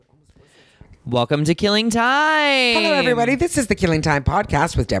Welcome to Killing Time. Hello, everybody. This is the Killing Time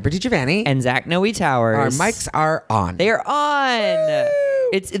podcast with Deborah DiGiovanni. And Zach Noe Towers. Our mics are on. They are on. Woo!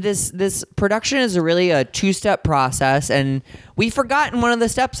 It's this production is really a two-step process, and we've forgotten one of the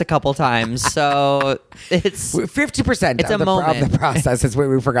steps a couple times. So it's 50% it's of a moment. of the process is what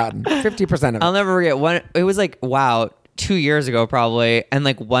we've forgotten. 50% of it. I'll never forget one. It was like, wow, 2 years ago probably, and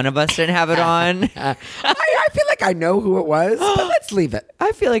like one of us didn't have it on. I feel like I know who it was, but let's leave it.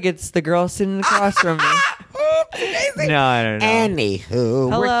 I feel like it's the girl sitting across from me. Oops, amazing. No, I don't know. Anywho,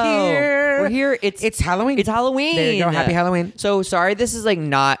 Hello. we're here. It's Halloween. It's Halloween. There you go. Happy Halloween. So sorry, this is like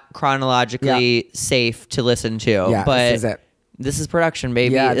not chronologically safe to listen to. Yeah, but this is it. This is production,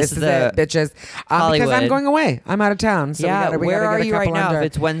 baby. Yeah, this is the it, bitches. Because Hollywood. I'm going away. I'm out of town. So yeah, we where gotta are get a you right couple now? under. If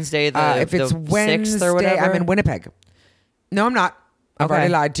it's Wednesday, if it's the Wednesday, 6th or whatever, I'm in Winnipeg. No, I'm not. I've Okay.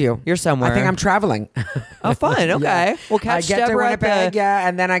 already lied to you. You're somewhere. I think I'm traveling. Oh, fun. Okay. Yeah. We'll catch I get to Deborah at Winnipeg, the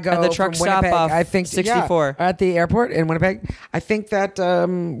and then I go at the truck from stop Winnipeg, off I think 64 at the airport in Winnipeg. I think that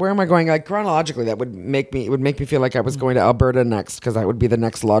where am I going? Like chronologically, that would make me feel like I was going to Alberta next because that would be the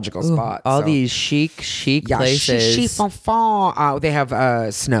next logical spot. all So. these chic places. Chic fanfan. They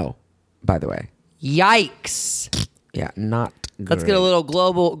have snow, by the way. Yikes! Yeah, not. Let's get a little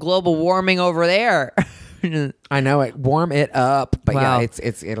global warming over there. I know it. Warm it up, but Wow. yeah,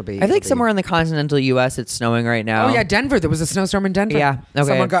 it'll be. I think somewhere in the continental U.S. it's snowing right now. Oh yeah, Denver. There was a snowstorm in Denver. Yeah, okay.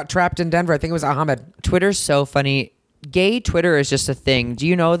 Someone got trapped in Denver. I think it was Ahmed. Twitter's so funny. Gay Twitter is just a thing. Do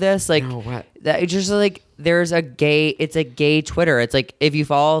you know this? Like, No, what? That it's just like it's a gay Twitter. It's like if you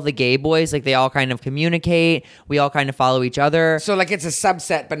follow the gay boys, like they all kind of communicate. We all kind of follow each other. So like it's a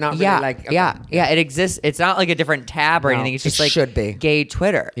subset, but not Yeah, really like. Okay. yeah. It exists. It's not like a different tab or No, anything. It's it just like should be. gay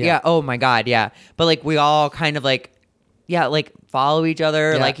Twitter. Yeah. Yeah. Oh my God. Yeah. But like we all kind of like, yeah, like follow each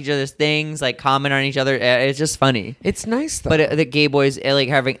other, Yeah. like each other's things, like comment on each other. It's just funny. It's nice though. But the gay boys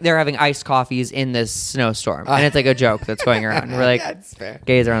they're having iced coffees in this snowstorm, and it's like a joke that's going around. We're like, That's fair.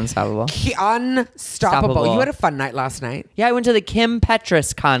 gays are unstoppable. Unstoppable. Stoppable. You had a fun night last night. Yeah, I went to the Kim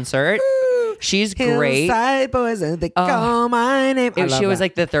Petras concert. She's great. Hillside boys, they call my name. I love She was that.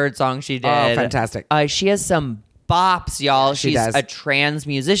 like the third song she did. Oh, fantastic. She has some bops, y'all. She She's does. a trans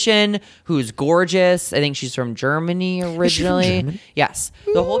musician who's gorgeous. I think she's from Germany originally. Germany? Yes.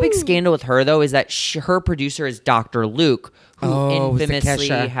 The whole big scandal with her though is that her producer is Dr. Luke, who Oh, with the infamously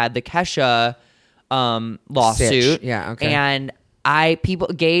Kesha. had the Kesha lawsuit. Sitch. Yeah, okay. And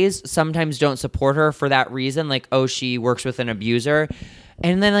gays sometimes don't support her for that reason, like, oh, she works with an abuser.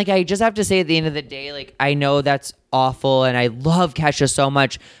 And then, like, I just have to say at the end of the day, like, I know that's awful and I love Kesha so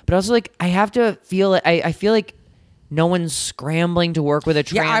much, but also, like, I have to feel it. I feel like no one's scrambling to work with a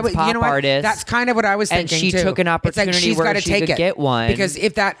trans pop you know what? artist. That's kind of what I was And thinking. she too. took an It's like opportunity she's where gotta she take could it. get one. Because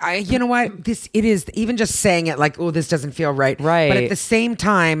if that, you know what, it is even just saying it like, oh, this doesn't feel right. Right. But at the same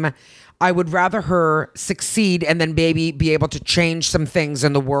time, I would rather her succeed and then maybe be able to change some things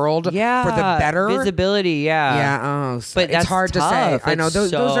in the world for the better. visibility. Yeah. Yeah. Oh, But it's that's hard to say. tough. I know It's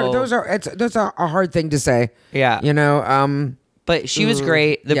those are a hard thing to say. Yeah. You know. But she was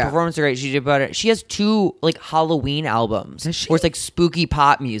great. The Yeah. performance was great. She did about it. She has 2 like Halloween albums Does she? where it's like spooky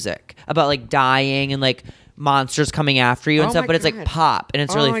pop music about like dying and like monsters coming after you and Oh stuff. my But it's like God. pop and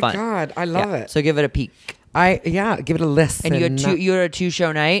it's Oh really my fun. God, I love Yeah. it. So give it a peek. Give it a listen. And you had a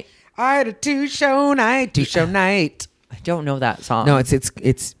 2-show night. I had a 2-show night. 2-show night. I don't know that song. No,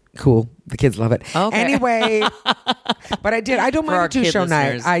 it's cool. The kids love it. Okay. Anyway, but I don't For our mind a 2-show kid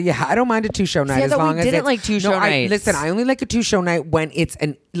night. listeners. I don't mind a 2-show night I as thought we long as didn't it's like 2-show nights. Listen, I only like a 2-show night when it's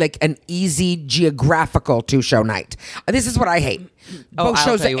an easy geographical 2-show night. This is what I hate. Oh, Both I'll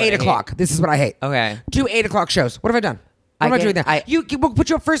shows tell at you what I 8 hate. o'clock. This is what I hate. Okay. 2 8 o'clock shows. What have I done? What am I doing there? You we'll put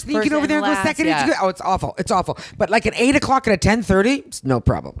you up first, then you First get over and there and go last, second. yeah. Oh, it's awful. It's awful. But like at 8 o'clock and at 10:30, it's no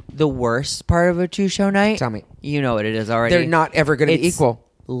problem. The worst part of a 2-show night? Tell me. You know what it is already. They're not ever going to be It's equal.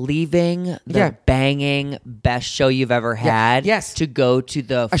 leaving the Yeah. banging best show you've ever had Yes. to go to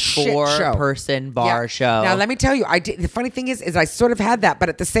the A shit show. 4-person bar Yeah. show. Now let me tell you, I did. The funny thing is I sort of had that, but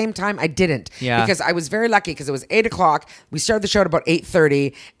at the same time I didn't. Yeah. Because I was very lucky because it was 8 o'clock. We started the show at about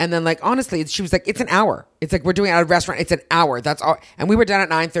 8:30, and then like honestly, she was like, "It's an hour. It's like we're doing it at a restaurant. It's an hour. That's all." And we were done at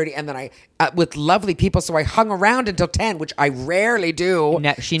 9:30, and then I with lovely people, so I hung around until 10, which I rarely do.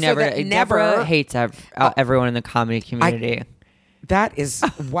 She So never. that Deborah hates everyone in the comedy community. That is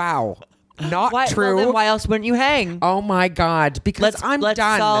wow. Not Why, true. Well, then why else wouldn't you hang? Oh my God! Because I'm let's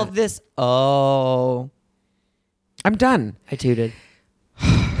done. solve this. Oh, I'm done. I tooted.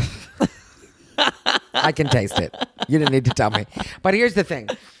 I can taste it. You didn't need to tell me. But here's the thing.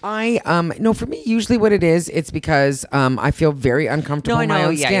 No, for me, usually what it is, it's because I feel very uncomfortable No, I in my know.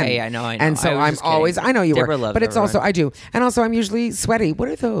 own Yeah, skin. yeah, I know. And so I was I'm just kidding. always, I know you Deborah were, loves but it's also, everyone. I do. And also I'm usually sweaty. What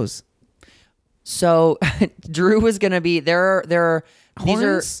are those? So Drew was gonna be there.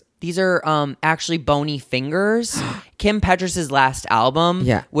 Horns? These are actually bony fingers. Kim Petras' last album,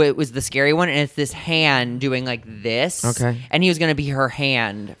 Yeah. was the scary one, and it's this hand doing like this. Okay. And he was gonna be her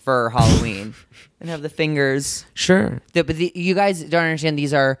hand for Halloween, and have the fingers. Sure. You guys don't understand.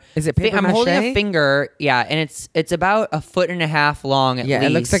 These are. Is it paper I'm holding mache? a finger, yeah, and it's about 1.5 feet long. At least.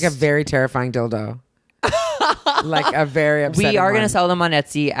 It looks like a very terrifying dildo. Like a very upsetting We are going to one. sell them on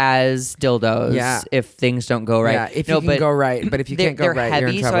Etsy as dildos. Yeah. If things don't go right. Yeah, if you can go right, but if you can't go they're right, heavy, you're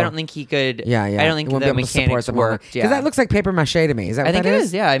in so trouble. I don't think he could. Yeah. I don't think It won't the be able to support mechanics them worked. Because Yeah, that looks like paper mache to me. Is that what I think that it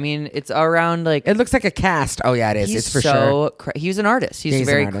is. Yeah, I mean, it's around like. It looks like a cast. Oh yeah, it is. He's It's for so sure. He's an artist. He's An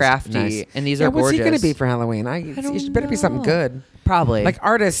very artist. crafty, Nice. and these Yeah, are what's gorgeous. he going to be for Halloween? It better be something good. Probably. Like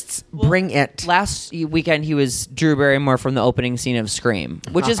artists, bring it. Last weekend, he was Drew Barrymore from the opening scene of Scream,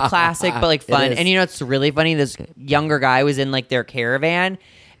 which is classic, but like fun. is. And you know, it's really funny. This younger guy was in like their caravan,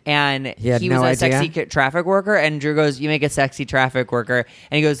 and had he no was a idea? sexy traffic worker. And Drew goes, "You make a sexy traffic worker,"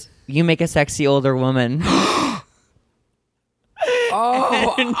 and he goes, "You make a sexy older woman."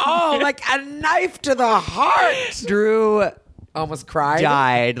 Oh, like a knife to the heart. Drew Almost cried.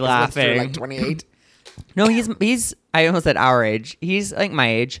 died What's Drew, laughing. like 28. No, he's. I almost said our age. He's like my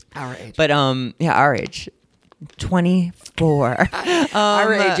age. Our age. But yeah, our age. 24.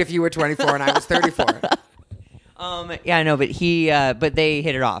 Our age if you were 24 and I was 34. Yeah, no, but but they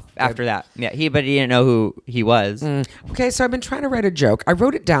hit it off after that. Yeah, but he didn't know who he was. Okay, so I've been trying to write a joke. I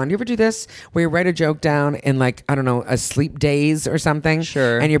wrote it down. You ever do this where you write a joke down in like, I don't know, a sleep daze or something?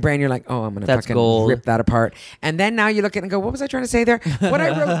 Sure. And your brain, you're like, oh, I'm going to That's fucking gold. rip that apart. And then now you look at it and go, what was I trying to say there? What I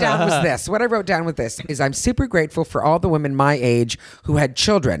wrote down was this. What I wrote down with this is I'm super grateful for all the women my age who had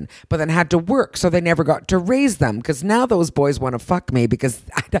children, but then had to work so they never got to raise them because now those boys want to fuck me because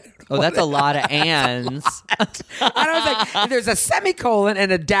I don't know. Oh, that's a lot of ands. And I was like, there's a semicolon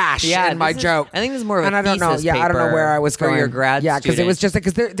and a dash in my this is- joke. I think this is more of a and I don't know. thesis Yeah, I don't know paper where I was for going. your grad Yeah, because it was student.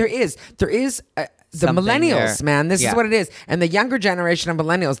 just like because there is. The Something millennials, there. man, this Yeah. is what it is, and the younger generation of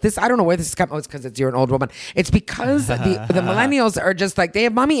millennials. This I don't know where this is coming. Oh, it's because you're an old woman. It's because the millennials are just like they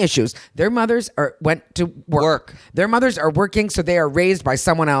have mommy issues. Their mothers went to work. Their mothers are working, so they are raised by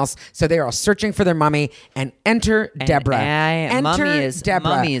someone else. So they are all searching for their mommy. And enter Deborah. Enter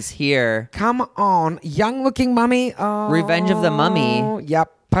Deborah. Mummy is here. Come on, young looking mummy. Oh, Revenge of the Mummy.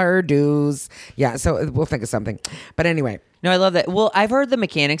 Yep, Purdue's. Yeah, so we'll think of something. But anyway, No, I love that. Well, I've heard the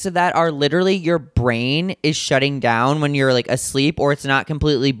mechanics of that are literally your brain is shutting down when you're like asleep or it's not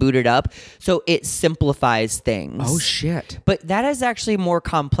completely booted up. So it simplifies things. oh shit. But that is actually more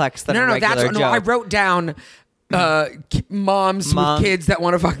complex than a No, regular that's what. joke. No, I wrote down moms Mom. with kids that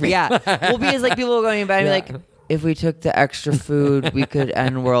want to fuck me. Yeah. Well, because like people will go in bed and be like, if we took the extra food, we could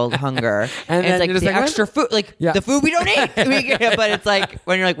end world hunger. And it's then like you're just the like, what? extra food, like Yeah. the food we don't eat. But it's like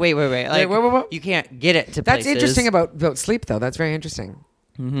when you're like, wait, like what? you can't get it to That's places. interesting about sleep, though. That's very interesting.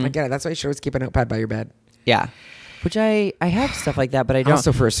 I get it. That's why you should always keep a notepad by your bed. Yeah. Which I have stuff like that, but I don't.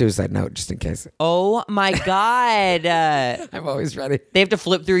 Also for a suicide note, just in case. Oh my God. I'm always ready. They have to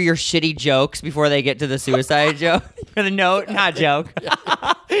flip through your shitty jokes before they get to the suicide joke. For the note, not joke.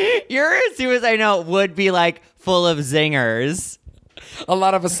 Your suicide note would be like full of zingers. A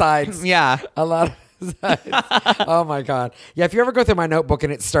lot of asides. Yeah. A lot of oh my God. Yeah, if you ever go through my notebook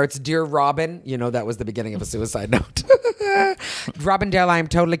and it starts, Dear Robin, you know that was the beginning of a suicide note. Robin Dale, I am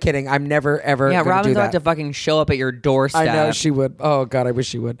totally kidding. I'm never, ever Yeah, gonna Robin's do about that. to fucking show up at your doorstep. I know she would. Oh God, I wish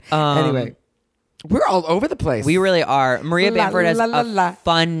she would. Anyway, we're all over the place. We really are. Maria La, Bamford has la, la, a la.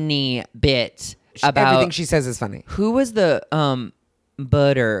 funny bit about everything she says is funny. who was the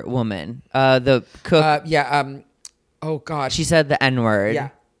butter woman, the cook. Oh God. She said the N word. Yeah.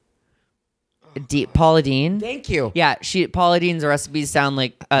 Paula Dean. Thank you. Yeah, Paula Dean's recipes sound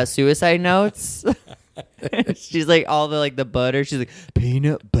like suicide notes. She's like all the butter. She's like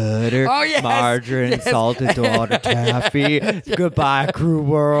peanut butter, Oh, yes. margarine, Yes. salted water, taffy. Goodbye, crew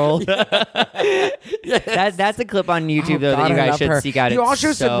world. That's a clip on YouTube though God, that you I guys love should her. seek out. You It's also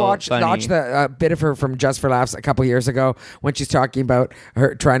should so watch funny. the bit of her from Just for Laughs a couple years ago when she's talking about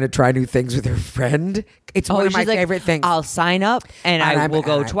her trying to try new things with her friend. It's one of my she's like, favorite things. I'll sign up and I will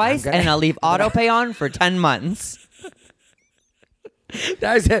go twice, gonna- and I'll leave autopay on for 10 months.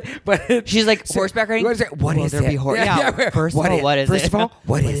 That's it. But She's like horseback riding. What is it? What Will is there it? be first of all, what is First it? of all,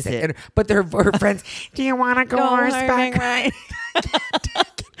 what is it? And, but her friends, do you want to go horseback riding?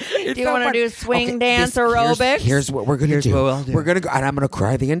 Do you want to do swing dance aerobics? Here's what we're gonna Here's do. what we'll do. We're gonna go, and I'm gonna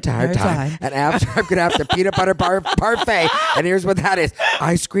cry the entire time. And after, I'm gonna have the peanut butter parfait. And here's what that is: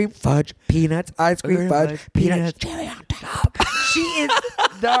 ice cream, fudge, peanuts, ice cream, fudge, peanuts, cherry on top. She is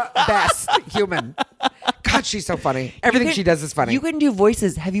the best human. God, she's so funny. Everything she does is funny. You can do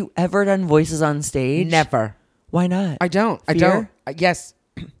voices. Have you ever done voices on stage? Never. Why not? I don't. I Fear? don't. Yes.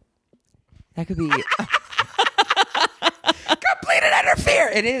 That could be Complete and utter fear.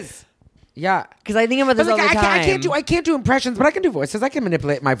 It is. Yeah. because I think about this But all like, the time. I can't do impressions, but I can do voices. I can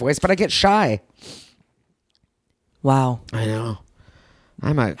manipulate my voice, but I get shy. Wow. I know.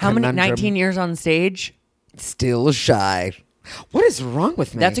 I'm a How many? conundrum. 19 years on stage. Still shy. What is wrong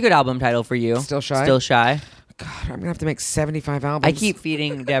with me? That's a good album title for you. Still Shy? Still shy. God, I'm gonna have to make 75 albums. I keep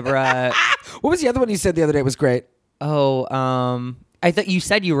feeding Deborah. What was the other one you said the other day was great? I thought you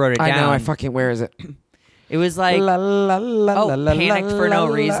said you wrote it down. I know. I fucking. Where is it? It was like, La, la, la, oh, la, la, panicked for la, no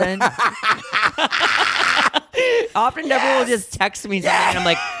la. reason. Often Deborah will just text me something, and I'm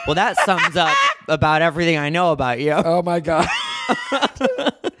like, well, that sums up about everything I know about you. Oh my god.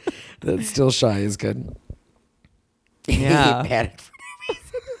 That's Still Shy is good. Yeah. Panic for no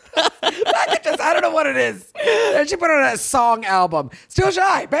reason. I don't know what it is. And she put on a song album. Still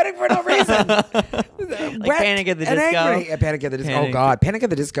Shy. Panic for no reason. Like Panic at the and Disco. Angry. Yeah, Panic at the Disco. Panic. Oh god. Panic at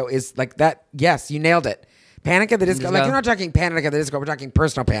the Disco is like that. Yes, you nailed it. Panic at the Disco. Like, you're not talking Panic at the Disco. We're talking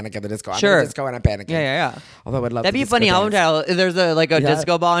personal Panic at the Disco. I'm Sure. in the disco and I'm panicking. Yeah. Although I'd love That'd to be a disco funny album dance. title. If there's a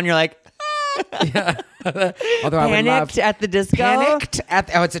disco ball, and you're like, Although I would love panicked at the disco. Panicked at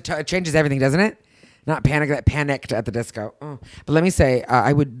it changes everything, doesn't it? Not panicked at the disco. Oh. But let me say,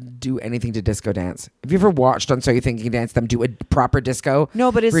 I would do anything to disco dance. Have you ever watched on So You Think You Can Dance them do a proper disco?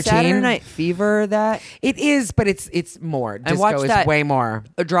 No, but it's routine? Saturday Night Fever that It is, but it's more. Disco watched is that- way more.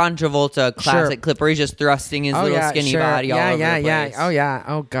 John Travolta classic clip where he's just thrusting his little skinny body all over the place. Oh yeah.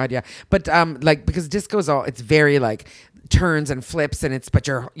 Oh god, yeah. But like because disco is all it's very like turns and flips and it's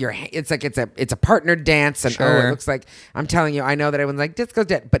a partnered dance and Sure. it looks like I'm telling you I know that everyone's like disco's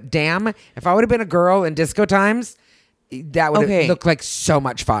dead but damn if I would have been a girl in disco times that would have looked like so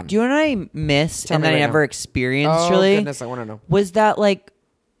much fun. Do you know what I missed Tell and me that I right never now. experienced Oh, really? goodness, I want to know. Was that like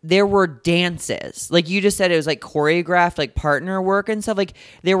there were dances. Like you just said it was like choreographed like partner work and stuff. Like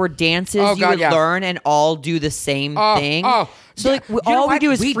there were dances Oh, you God, would yeah. learn and all do the same thing. So yeah. like You know all we what?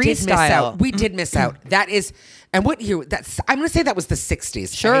 do is we did miss freestyle. out. We did miss out. That is, and what year? That's I'm going to say that was the 60s. I hate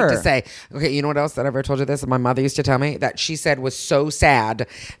Sure. to say. Okay, you know what else that I ever told you this? My mother used to tell me that she said was so sad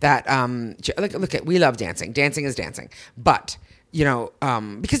that look at we love dancing. Dancing is dancing, but. You know,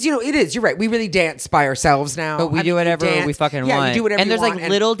 because you know it is. You're right. We really dance by ourselves now. But we I do mean, whatever dance- we fucking yeah, want. You do whatever and you there's want, like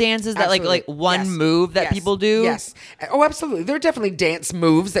little dances that like Absolutely. one Yes. move that Yes. people do. Yes. Oh, absolutely. There are definitely dance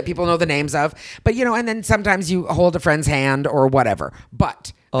moves that people know the names of. But you know, and then sometimes you hold a friend's hand or whatever.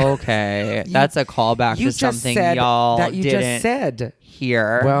 But Okay, that's a callback you to just something said y'all that you didn't just said.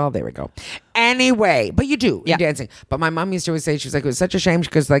 hear. Well, there we go. Anyway, but you do Yeah. in dancing. But my mom used to always say she was like it was such a shame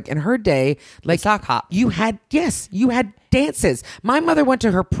because like in her day, like sock hop. you had dances. My mother went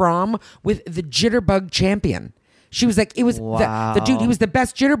to her prom with the Jitterbug champion. She was like, it was the dude. He was the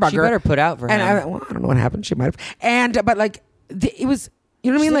best jitterbugger. She better put out for and him. I don't know what happened. She might have. And but like it was.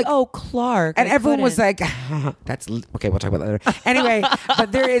 You know what I mean? She's Like, oh, Clark. and I everyone was couldn't. like, "That's okay." We'll talk about that later. Anyway,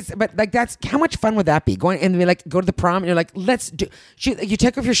 but like that's how much fun would that be? Going and we like go to the prom and you're like, "Let's do." You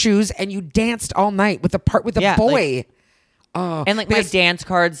take off your shoes and you danced all night with the Yeah, boy. and like my because- dance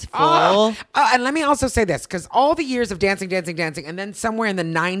cards full. And let me also say this, because all the years of dancing, and then somewhere in the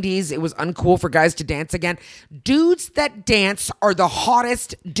 90s, it was uncool for guys to dance again. Dudes that dance are the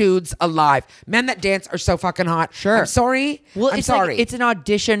hottest dudes alive. Men that dance are so fucking hot. Sure. I'm sorry. Well, I'm it's sorry. like it's an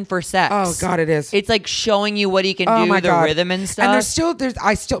audition for sex. Oh, God, it is. It's like showing you what he can Oh do, my the God. rhythm and stuff.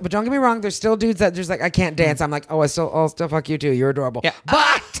 And but don't get me wrong, there's still dudes that just like, I can't dance. I'm like, I'll still fuck you too. You're adorable. Yeah.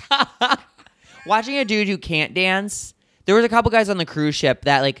 But Watching a dude who can't dance. There was a couple guys on the cruise ship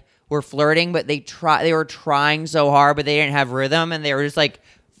that like were flirting, but they were trying so hard, but they didn't have rhythm, and they were just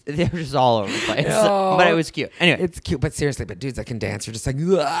all over the place. Oh. But it was cute. Anyway, it's cute, but seriously, but dudes that can dance are just like,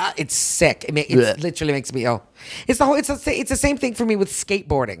 "Ugh," it's sick. It literally makes me ill. It's the same thing for me with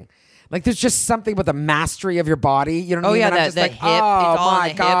skateboarding. Like there's just something with the mastery of your body. You know what I mean? And I'm just the like, hip. oh it's all my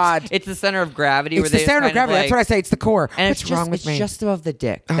in the God. Hips. It's the center of gravity. It's where the they center of gravity. That's what I say. It's the core. And What's it's just, wrong with it's me? just above the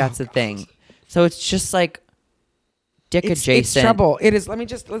dick. That's the thing. So it's just like dick It's adjacent. trouble. It is.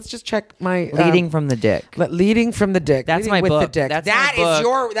 Let's just check my Leading from the dick. leading from the dick. That's Leading my with book. The dick. That's my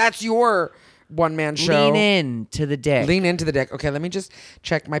book. That's your one man show. Lean in to the dick. Lean into the dick. Okay, let me just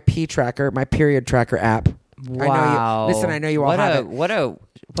check my P tracker, my period tracker app. Wow. I know you all have it. What a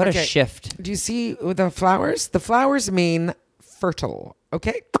Okay. shift. Do you see the flowers? The flowers mean fertile.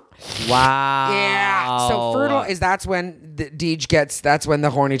 Okay. Wow. Yeah. So fertile that's when the Deej that's when the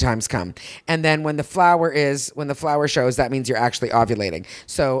horny times come. And then when the flower shows, that means you're actually ovulating.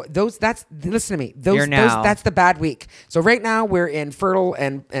 So listen to me. You're now. That's the bad week. So right now we're in fertile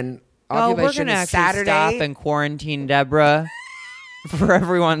and Oh, we're Ovulation gonna is actually Saturday. stop and quarantine Deborah for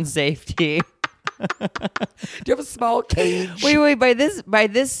everyone's safety. Do you have a small cage? Wait. By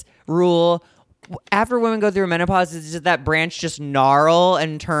this rule, after women go through menopause, does that branch just gnarl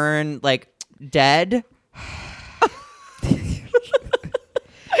and turn like dead?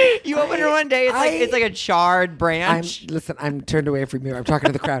 You open her one day, it's like a charred branch. I'm turned away from you. I'm talking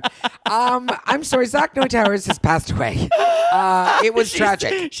to the crowd. I'm sorry, Zach Noe Towers has passed away. It was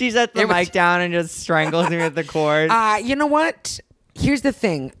tragic. She set the mic down and just strangles me with the cord. You know what? Here's the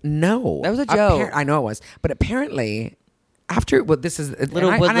thing. No, That was a joke. I know it was, but apparently, after this is Little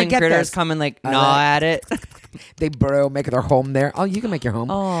and I woodland get critters this. come and like gnaw at it. They burrow, make their home there. Oh, you can make your home.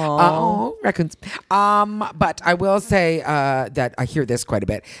 Oh, raccoons. But I will say that I hear this quite a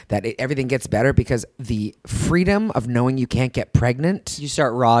bit, that everything gets better because the freedom of knowing you can't get pregnant. you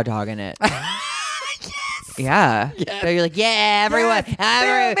start raw dogging it. Yeah. So you're like, yeah, everyone. Yes,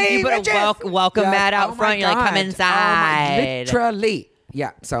 everyone. fill me You put with a welcome Yes. mat out Oh my front. You're like, come God. inside. Literally.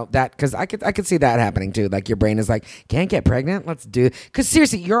 Yeah, so that because I could see that happening too. Like your brain is like, can't get pregnant. Let's do. Because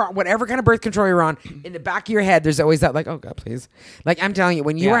seriously, you're whatever kind of birth control you're on. In the back of your head, there's always that like, oh God, please. Like I'm telling you,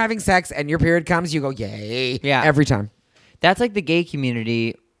 when you Yeah. are having sex and your period comes, you go, yay. Yeah. Every time. That's like the gay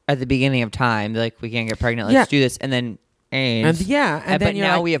community at the beginning of time. They're like, we can't get pregnant. Let's Yeah. do this. And then And AIDS. yeah, and but then you're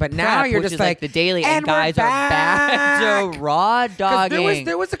now like, we have but now PrEP, you're which just is like the daily, and and guys we're are back back. to raw 'Cause dogging.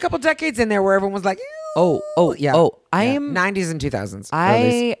 there was a couple decades in there where everyone was like, I Yeah. am 90s and 2000s.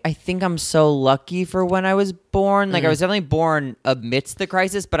 I think I'm so lucky for when I was born. Like I was definitely born amidst the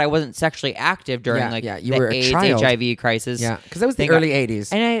crisis, but I wasn't sexually active during you the were a AIDS, child. HIV crisis. Yeah, because that was the Thank early God.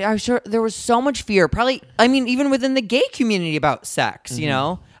 80s. And I'm sure there was so much fear. Probably, I mean, even within the gay community about sex. You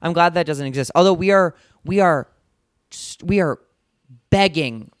know, I'm glad that doesn't exist. Although we are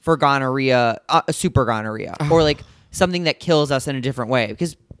begging for gonorrhea, super gonorrhea, or like something that kills us in a different way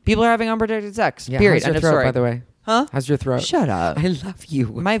because people are having unprotected sex. Yeah, Period. how's your End of throat, story. by the way? Huh? How's your throat? Shut up. I love you.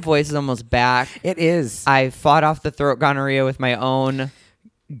 My voice is almost back. It is. I fought off the throat gonorrhea with my own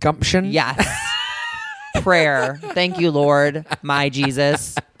Gumption? yes prayer. Thank you, Lord, my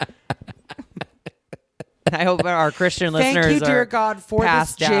Jesus. I hope our Christian listeners Thank you, dear are God, for this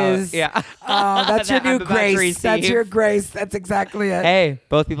passed out. jizz. Yeah. Oh, that's your That I'm new about to grace. That's receive. your grace. That's exactly it. Hey,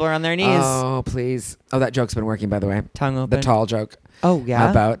 both people are on their knees. Oh, please. Oh, that joke's been working, by the way. Tongue The open. tall joke. Oh, yeah?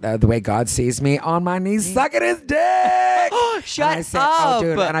 About the way God sees me on my knees sucking his dick. Shut And I said, up. Oh,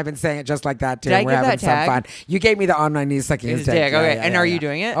 dude. And I've been saying it just like that, too. Did I and we're give having that some tag? fun. You gave me the on my knees sucking his His dick. dick. Yeah, Okay. yeah, And yeah, are you yeah.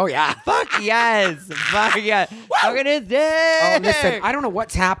 doing it? Oh, yeah. Fuck yes. Fuck yeah. Fucking his dick. Oh, listen! I don't know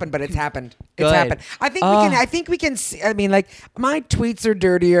what's happened, but it's happened. It's Good. happened. I think we can. See, I mean, like my tweets are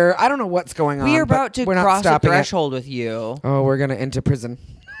dirtier. I don't know what's going on. We are but about to we're not cross the stopping it. threshold with you. Oh, we're gonna into prison.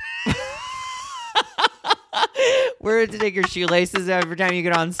 We're going to take your shoelaces every time you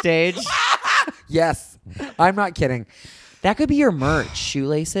get on stage. Yes, I'm not kidding. That could be your merch,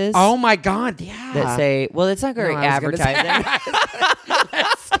 shoelaces. Oh my God! Yeah. That say, well, it's not great No, I was gonna say- advertising.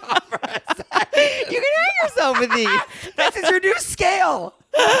 You can hang yourself with these. This is your new scale.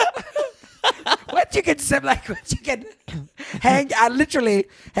 What you can hang, literally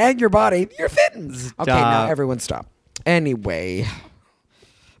hang your body, your fittings. Okay, now Stop. everyone stop. Anyway.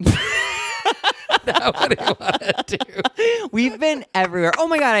 Now, what do you want to do? We've been everywhere. Oh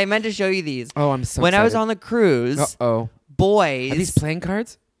my God, I meant to show you these. Oh, I'm so When I was excited. on the cruise, Uh-oh. boys Are these playing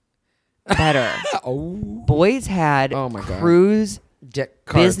cards? better. Oh. Boys had Oh my God. cruise Jet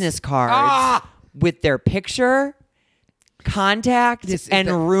cards. business cards Ah! with their picture, contact, This is and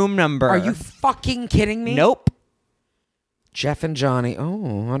the- room number. Are you fucking kidding me? Nope. Jeff and Johnny.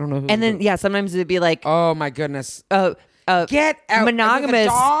 Oh, I don't know who. And then sometimes it'd be like Oh my goodness. get out. monogamous. With a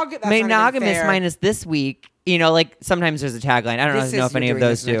dog? That's not even monogamous fair. minus this week. You know, like sometimes there's a tagline. I don't know if You're any of doing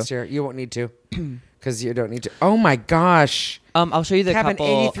those this do. next year. You won't need to. Because you don't need to. Oh my gosh. I'll show you the Kevin couple.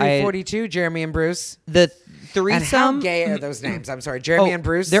 8342, Jeremy and Bruce. The And threesome. how gay are those names? I'm sorry. Jeremy and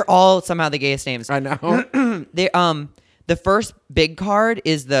Bruce. They're all somehow the gayest names. I know. They the first big card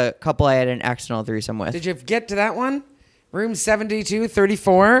is the couple I had an accidental threesome with. Did you get to that one? Room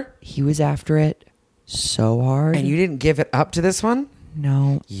 7234. He was after it so hard. And you didn't give it up to this one?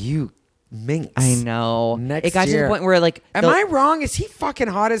 No. You minx. I know. Next it got to year. the point where like Am I wrong? Is he fucking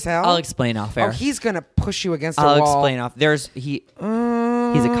hot as hell? I'll explain off air. Oh, he's going to push you against a I'll wall. explain off.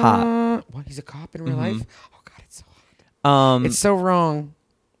 He's a cop. What? He's a cop in real life? Oh, God, it's so hot. It's so wrong.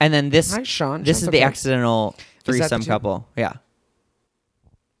 And then this Hi, Sean. This Sean's is the okay. accidental the threesome two? couple. Yeah.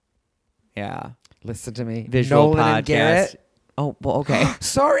 Yeah. Listen to me. Visual Nolan podcast. and Garrett. Oh, well, okay.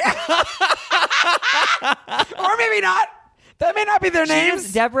 Sorry. Or maybe not. That may not be their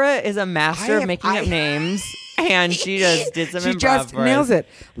names. Deborah is a master I of am- making up names. and she just did some She improv just for nails us. it.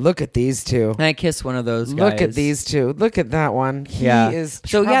 Look at these two. And I kissed one of those guys. Look at these two. Look at that one. He is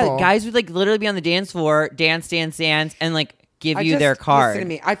So trouble. guys would like literally be on the dance floor, dance, and like give you their Listen card. to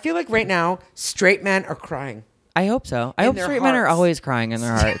me. I feel like right now straight men are crying. I hope so. I In hope their straight men are hearts. always crying in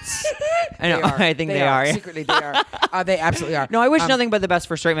their hearts. I know. They are. I think they are. Secretly, they are. They absolutely are. No, I wish nothing but the best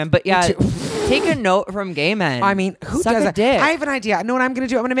for straight men. But yeah, too. take a note from gay men. I mean, who Suck does a that? dick. I have an idea. I know what I'm going to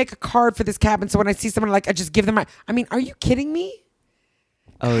do. I'm going to make a card for this cabin. So when I see someone, like, I just give them my. I mean, are you kidding me?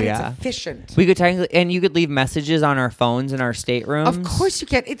 Oh God, yeah. it's efficient. We could technically, and you could leave messages on our phones in our staterooms. Of course you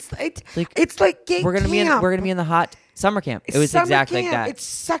can. It's like gay We're gonna be in. camp. We're gonna be in the hot summer camp. It's It was summer exactly camp. like that. It's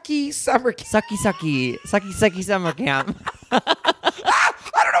sucky summer camp. Sucky summer camp.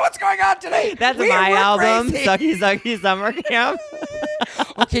 I don't know what's going on today. That's We're my album. crazy. Sucky summer camp.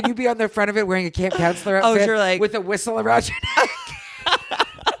 Oh, can you be on the front of it wearing a camp counselor Oh, outfit sure, like- with a whistle around your neck?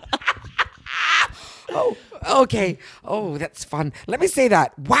 Oh, okay. Oh, that's fun. Let me say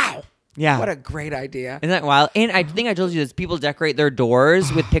that. Wow. Yeah. What a great idea. Isn't that wild? And I think I told you this. People decorate their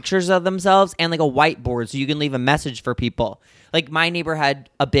doors with pictures of themselves and like a whiteboard so you can leave a message for people. Like my neighbor had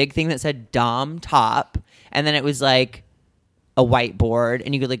a big thing that said Dom Top, and then it was like a whiteboard,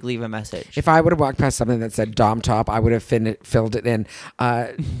 and you could like leave a message. If I would have walked past something that said Dom Top, I would have filled it in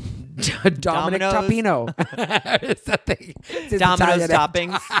Dominic Domino's. Topino. Is that thing? It's Domino's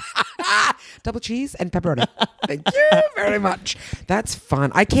Italian. toppings. Double cheese and pepperoni. Thank you very much. That's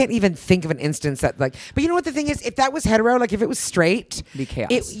fun. I can't even think of an instance that like. But you know what the thing is? If that was hetero, like if it was straight, Be chaos.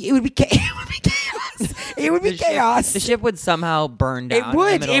 It would be it would be chaos. It would be chaos. The ship would somehow burn down. It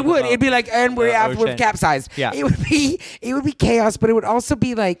would. It would. It'd be like, and we've ocean. capsized. Yeah. It would be. It would be chaos, but it would also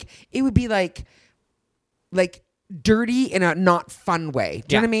be like. It would be like dirty in a not fun way.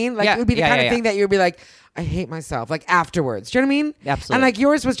 Do you know what I mean? Like Yeah. it would be the Yeah, kind yeah, of thing that you'd be like, I hate myself. Like afterwards. Do you know what I mean? Absolutely. And like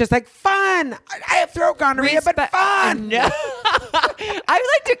yours was just like fun. I have throat gonorrhea, but fun. No. I would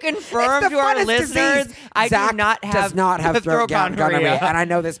like to confirm It's the to our funnest listeners, disease. I Zach do not have does not have throat gonorrhea, and gonorrhea. I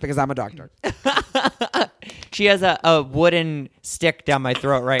know this because I'm a doctor. She has a wooden stick down my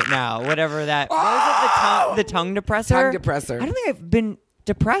throat right now. Whatever that. What was it? The tongue depressor. Tongue depressor. I don't think I've been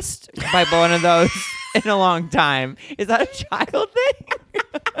depressed by one of those in a long time. Is that a child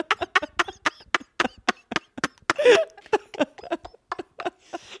thing?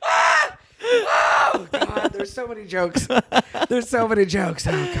 Oh God, there's so many jokes. There's so many jokes.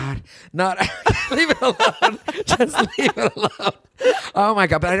 Oh God, not leave it alone. Just leave it alone. Oh my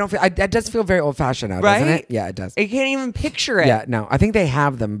God, but I don't feel. That does feel very old fashioned now, doesn't Right? it? Yeah, it does. I can't even picture it. Yeah, no, I think they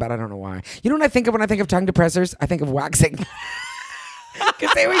have them, but I don't know why. You know what I think of when I think of tongue depressors? I think of waxing.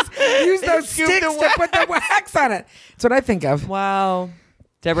 Because they always use those scoop sticks the to put the wax on it. That's what I think of. Wow.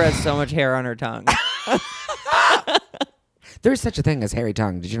 Deborah has so much hair on her tongue. There's such a thing as hairy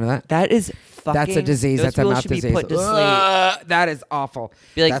tongue. Did you know that? That is fucking. That's a disease. Those That's a people mouth should disease. be put to sleep. That is awful.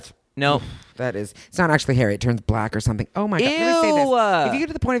 Be like, That's no. That is. It's not actually hairy. It turns black or something. Oh my God. Let me say Ew. this. If you get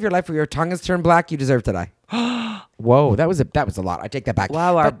to the point of your life where your tongue has turned black, you deserve to die. Whoa, that was a lot. I take that back.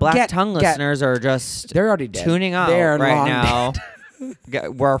 Wow, our But black tongue listeners are just They're already dead. tuning out They're right long now.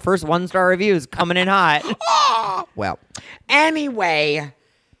 Where our first 1-star review is coming in hot. Oh, well, anyway,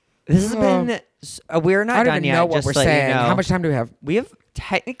 This has been. We're not I don't done even yet. know what just we're to let you saying. know. How much time do we have? We have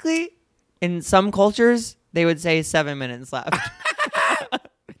technically, in some cultures, they would say 7 minutes left.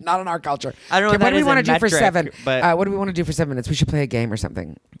 Not in our culture. I don't know Okay, what that do we is want in to do for metric, 7? but- What do we want to do for 7 minutes? We should play a game or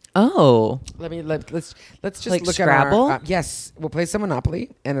something. Oh, Let's just Like look Scrabble? at our. Yes, we'll play some Monopoly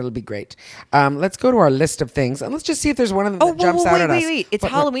and it'll be great. Let's go to our list of things and let's just see if there's one of them that jumps out wait, at us. wait! It's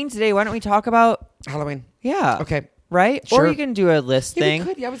What- Halloween today. Why don't we talk about? Halloween. Yeah. Okay. Right? Sure. Or you can do a list Yeah, we thing.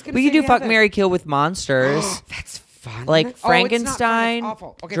 could. Yeah, I was gonna we say could do we fuck, have Mary, kill with monsters. That's fun. Like isn't it? Oh, it's not fun. Frankenstein, It's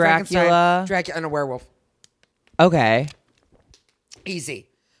awful. Okay, Dracula. Dracula, and a werewolf. Okay. Easy.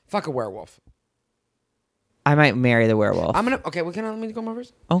 Fuck a werewolf. I might marry the werewolf. I'm gonna. Okay, well, let me go more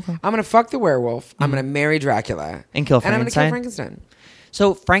first. Okay. I'm gonna fuck the werewolf. I'm gonna marry Dracula And kill And I'm gonna kill Frankenstein? Frankenstein.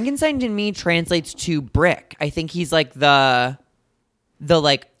 So Frankenstein to me translates to brick. I think he's like the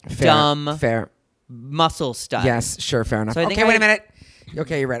like Fair, dumb Fair. muscle stud. Yes. Sure. Fair enough. So I think Okay. Wait I- a minute.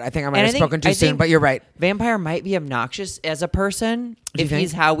 Okay, you're right. I think I might And have I think- spoken too I soon, think- but you're right. Vampire might be obnoxious as a person. you If think?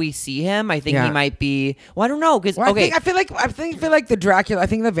 he's how we see him, I think Yeah. he might be. Well, I don't know because Well, okay, I feel like the Dracula. I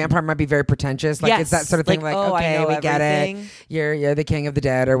think the vampire might be very pretentious. Like it's that Yes. sort of thing. Like, Like, oh, I okay, know we get everything. it. You're the king of the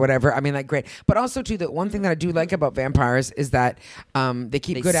dead or whatever. I mean, like great. But also too, the one thing that I do like about vampires is that they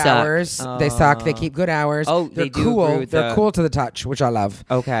keep They good suck. hours. They suck. They keep good hours. Oh, they're they do cool. agree with They're the- cool to the touch, which I love.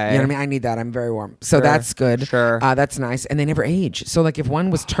 Okay. You know what I mean? I need that. I'm very warm. So Sure. that's good. Sure. That's nice. And they never age. So like if one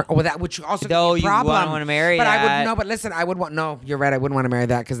was turned, that would also Though be a you problem. wouldn't wanna marry but I that. would no. But listen, I would want no. You're right. I wouldn't want to marry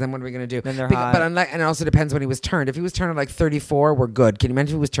that because then what are we gonna do? Then they're Because- hot. But unlike, and it also depends when he was turned. If he was turned at like 34, we're good. Can you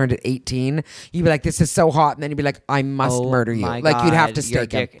imagine if he was turned at 18? You'd be like, this is so hot, and then you'd be like, I must Oh murder you. my Like you'd have God, to your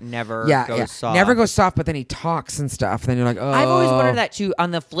stake him. dick never goes soft. Never goes soft. But then he talks and stuff. Then you're like, oh. I've always wondered that too.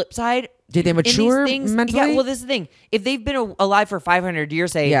 On the flip side, Did they in these mature things, mentally? Yeah, well, this is the thing. If they've been alive for 500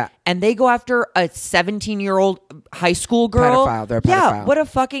 years, say, Yeah. and they go after a 17-year-old high school girl, Pedophile. They're a yeah, pedophile. what a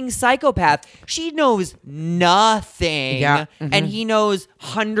fucking psychopath. She knows nothing, Yeah. and he knows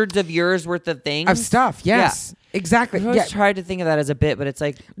hundreds of years worth of things Of stuff. Yes. Exactly. I've always Yeah. tried to think of that as a bit, but it's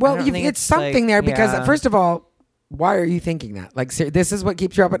like, I Well, don't think it's something like- there because yeah. first of all, why are you thinking that? Like, this is what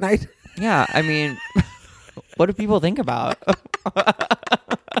keeps you up at night. yeah, I mean, what do people think about?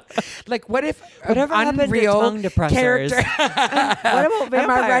 Like, what if Whatever an happened to unreal tongue depressors? character? What about Am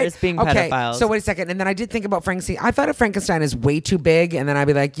I vampires being okay, pedophiles? so wait a second. And then I did think about Frankenstein. I thought if Frankenstein is way too big, and then I'd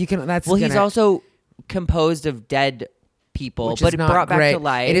be like, you can. That's Well, he's gonna- also composed of dead people, which but is it not brought back great. to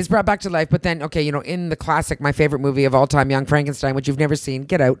life. It is brought back to life, but then okay, in the classic, my favorite movie of all time, Young Frankenstein, which you've never seen,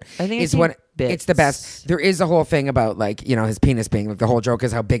 get out. I think I've is seen what bits. it's the best. There is a whole thing about like his penis being like the whole joke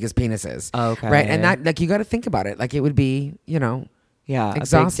is how big his penis is. Okay. right, and that like you got to think about it. Like it would be yeah,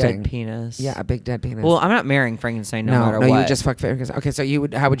 exhausting. a big dead penis. yeah a big dead penis. Well, I'm not marrying Frankenstein no matter no, what. you just fuck Frankenstein. Okay, so you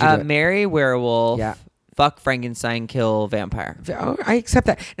would how would you do it? marry werewolf. Yeah. Fuck Frankenstein, kill vampire. Oh, I accept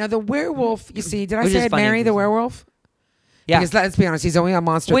that. Now the werewolf, you see, did I Which say is I'd funny marry the 'cause- werewolf? Yeah. Because let's be honest, he's only a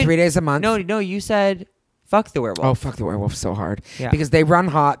monster Wait, 3 days a month. No, you said fuck the werewolf. Oh, fuck the werewolf so hard. Yeah. Because they run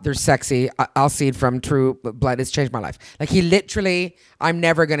hot, they're sexy. Alcide from True Blood has changed my life. Like he literally, I'm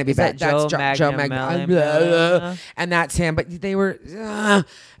never going to be Is bad. that That's Joe Joe Magna- and that's him. But they were,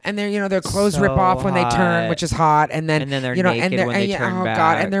 and their clothes So rip off when they turn, hot. which is hot. And then they're and naked they're, when they and, turn oh back.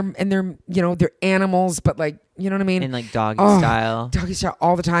 God, and they're they're animals, but like you know what I mean? In like doggy Oh, style. Doggy style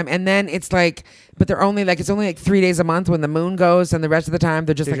all the time. And then it's like, but they're only like, it's only like 3 days a month when the moon goes, and the rest of the time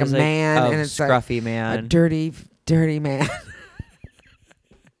they're just They're like just a man. a And it's scruffy like man. a dirty man.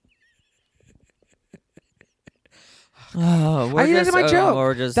 Oh, we're I just, did my joke.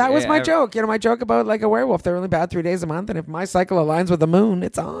 We're just, that was my yeah. joke. My joke about like a werewolf. They're only bad 3 days a month, and if my cycle aligns with the moon,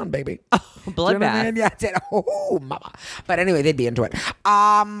 it's on, baby. Do you know what I Bloodbath. mean? Yeah, it's it. Oh, mama. But anyway, they'd be into it.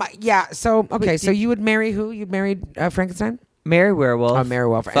 Yeah. So okay. So you would marry who? You'd marry Frankenstein? Marry werewolf. Marry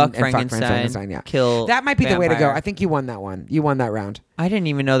werewolf. Fuck and Frankenstein. Frankenstein. Yeah. Kill. That might be the way to go. vampire. I think you won that one. You won that round. I didn't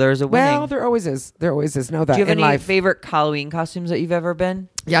even know there was a winning. Well, there always is. There always is. Know that Do you have in any life. favorite Halloween costumes that you've ever been?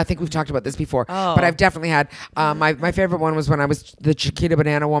 Yeah, I think we've talked about this before. Oh. But I've definitely had my favorite one was when I was the Chiquita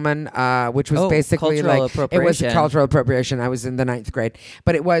Banana Woman, which was Oh, basically cultural like it was appropriation. cultural appropriation. I was in the 9th grade,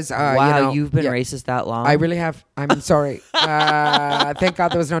 but it was Wow, you've been yeah, racist that long. I really have. I'm sorry. Thank God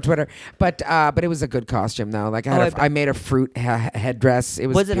there was no Twitter. But it was a good costume though. Like I made a fruit headdress. It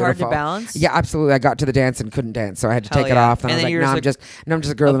was. Was it hard to beautiful. balance? Yeah, absolutely. I got to the dance and couldn't dance, so I had to Hell take it yeah. off. And I And was then like, you're no, just I'm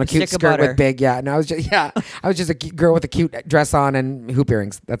just a girl in a cute stick of skirt butter. with big. Yeah, no, I was just a girl with a cute dress on and hoop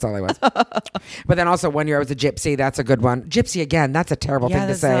earrings. That's all I was. But then also one year I was a gypsy. That's a good one. Gypsy again. That's a terrible Yeah, thing to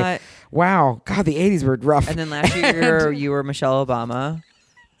that's say. not- Wow, God, the 80s were rough. And then last year you were Michelle Obama,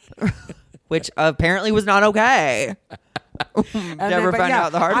 which apparently was not okay. Never found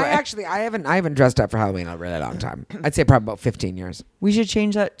out the hard way. I haven't dressed up for Halloween in a really long time. I'd say probably about 15 years. We should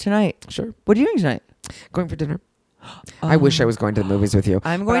change that tonight. Sure. What are you doing tonight? Going for dinner. I wish I was going to the movies with you.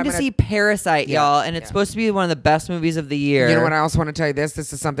 I'm But going to gonna- see Parasite, Yeah, y'all, and it's yeah. supposed to be one of the best movies of the year. You know what? I also want to tell you this.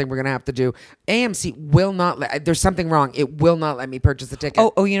 This is something we're going to have to do. AMC will not let. There's something wrong. It will not let me purchase a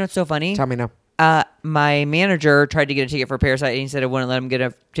ticket. Oh, you know what's so funny? Tell me now. My manager tried to get a ticket for Parasite, and he said I wouldn't let him get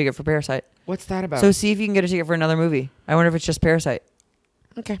a ticket for Parasite. What's that about? So see if you can get a ticket for another movie. I wonder if it's just Parasite.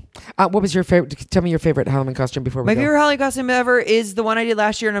 okay. What was your favorite? Tell me your favorite Halloween costume before we My go. favorite Halloween costume ever is the one I did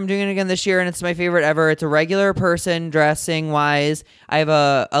last year, and I'm doing it again this year, and it's my favorite ever. It's a regular person dressing wise. I have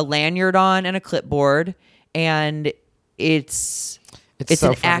a lanyard on and a clipboard, and it's so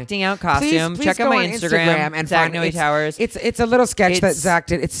an funny. acting out costume. Please Check out go my on Instagram and Zach find Noe it's, Towers. It's a little sketch that It's- Zach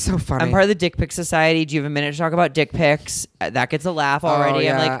did. It's so funny. I'm part of the Dick Pic Society. Do you have a minute to talk about dick pics? That gets a laugh already. Oh,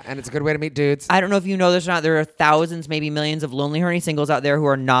 yeah. I'm like, and it's a good way to meet dudes. I don't know if you know this or not. There are thousands, maybe millions of lonely, horny singles out there who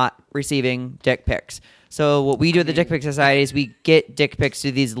are not receiving dick pics. So what we do at the Dick Pic Society is we get dick pics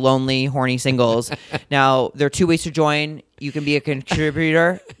to these lonely, horny singles. Now, there are 2 ways to join. You can be a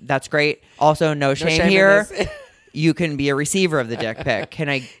contributor. That's great. Also, no shame shame in here. this. You can be a receiver of the dick pic. Can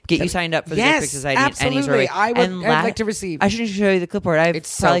I get you signed up for the Dick Yes, Pic Society? in any sort of absolutely. way? I would- And I'd like to receive. I should show you the clipboard. I have It's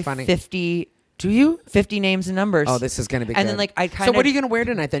so probably funny. 50 Do you? names and numbers. Oh, this is going to be And good. then, like, I kind So of... what are you going to wear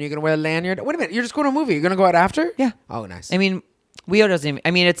tonight then? You're going to wear a lanyard? Wait a minute. You're just going to a movie. You're going to go out after? Yeah. Oh, nice. I mean, WEO doesn't even...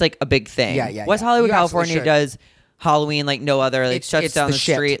 I mean, it's like a big thing. Yeah, yeah, West yeah. Hollywood, You absolutely California should. does Halloween like no other. Like shuts it's down the the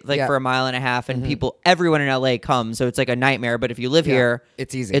shit. street like Yeah. for a mile and a half, and everyone in LA comes, so it's like a nightmare. But if you live here,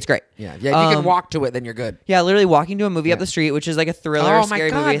 it's easy. It's great. Yeah. If you can walk to it, then you're good. Yeah, literally walking to a movie up the street, which is like a thriller, Oh my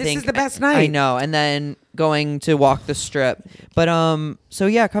scary God, movie. I this think is the best night. I know, and then going to walk the strip. But so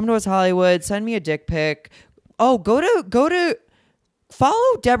yeah, come to West Hollywood. Send me a dick pic. Oh, go to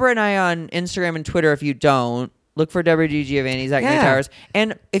follow Deborah and I on Instagram and Twitter if you don't. Look for Deborah D. Giovanni, Zach Yeah. Towers.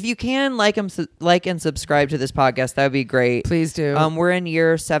 And if you can, like and subscribe to this podcast, that would be great. Please do. We're in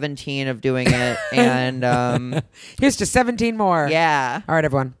year 17 of doing it. And Here's to 17 more. yeah. All right,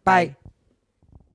 everyone. Bye.